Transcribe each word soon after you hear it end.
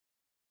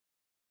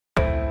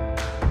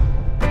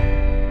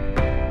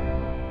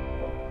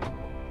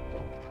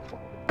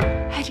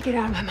to get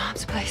out of my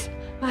mom's place.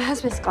 My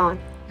husband's gone,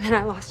 and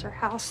I lost our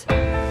house.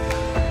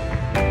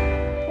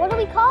 What do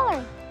we call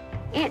her?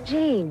 Aunt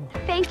Jean,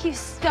 thank you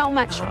so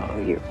much.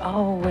 Oh, you're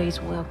always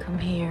welcome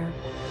here.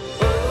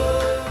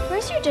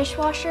 Where's your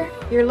dishwasher?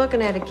 You're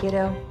looking at it,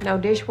 kiddo. No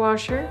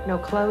dishwasher, no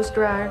clothes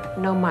dryer,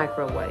 no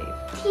microwave.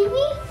 TV?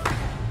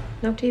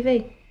 No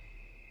TV.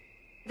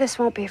 This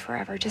won't be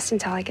forever, just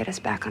until I get us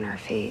back on our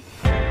feet.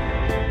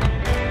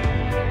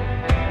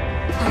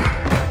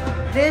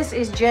 This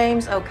is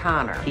James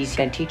O'Connor. He's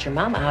gonna teach your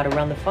mama how to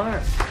run the farm.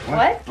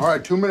 What? All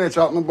right, 2 minutes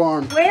out in the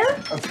barn. Where?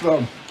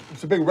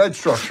 It's a big red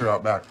structure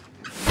out back.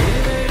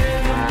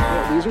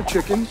 Yeah, these are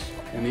chickens,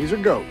 and these are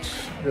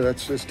goats. Yeah,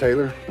 that's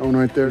Taylor. Oh, and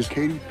right there is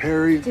Katy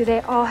Perry. Do they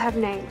all have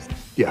names?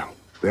 Yeah,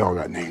 they all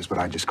got names, but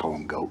I just call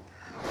them Goat.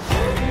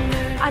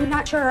 I'm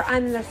not sure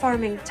I'm the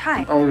farming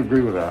type. I would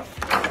agree with that.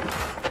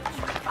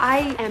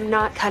 I am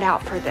not cut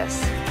out for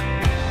this.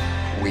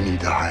 We need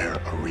to hire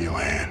a real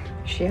hand.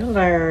 She'll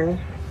learn.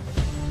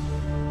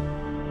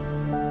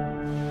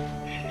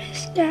 I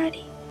miss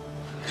Daddy.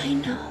 I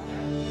know.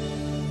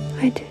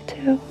 I do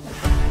too.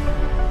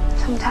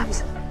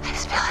 Sometimes I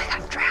just feel like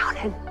I'm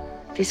drowning.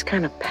 This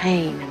kind of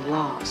pain and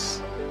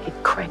loss, it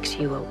cracks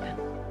you open.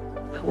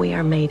 But we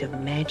are made of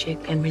magic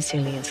and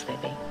resilience,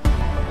 Libby.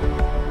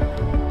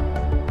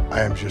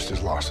 I am just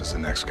as lost as the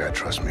next guy,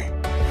 trust me.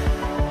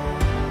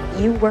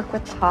 You work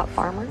with the hot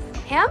farmer?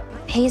 Him?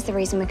 He's the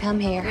reason we come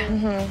here.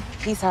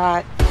 He's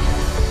hot.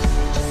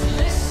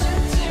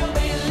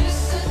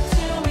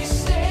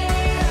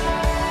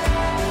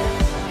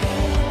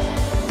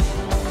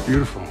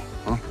 Beautiful,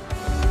 huh?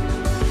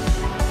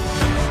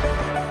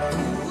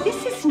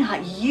 This is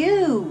not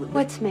you.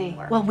 What's me?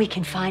 Well, we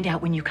can find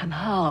out when you come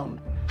home.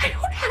 I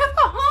don't have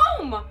a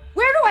home.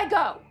 Where do I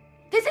go?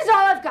 This is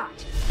all I've got.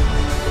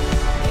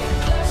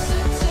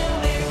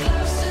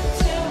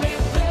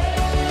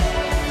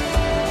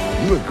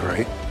 You look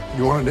great.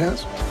 You want to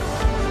dance?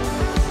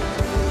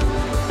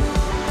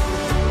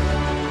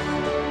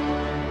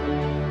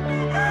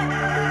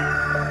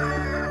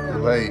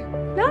 You're late.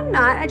 No, I'm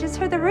not. I just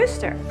heard the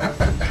rooster.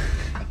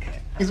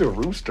 He's a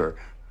rooster.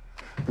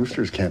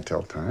 Roosters can't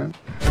tell time.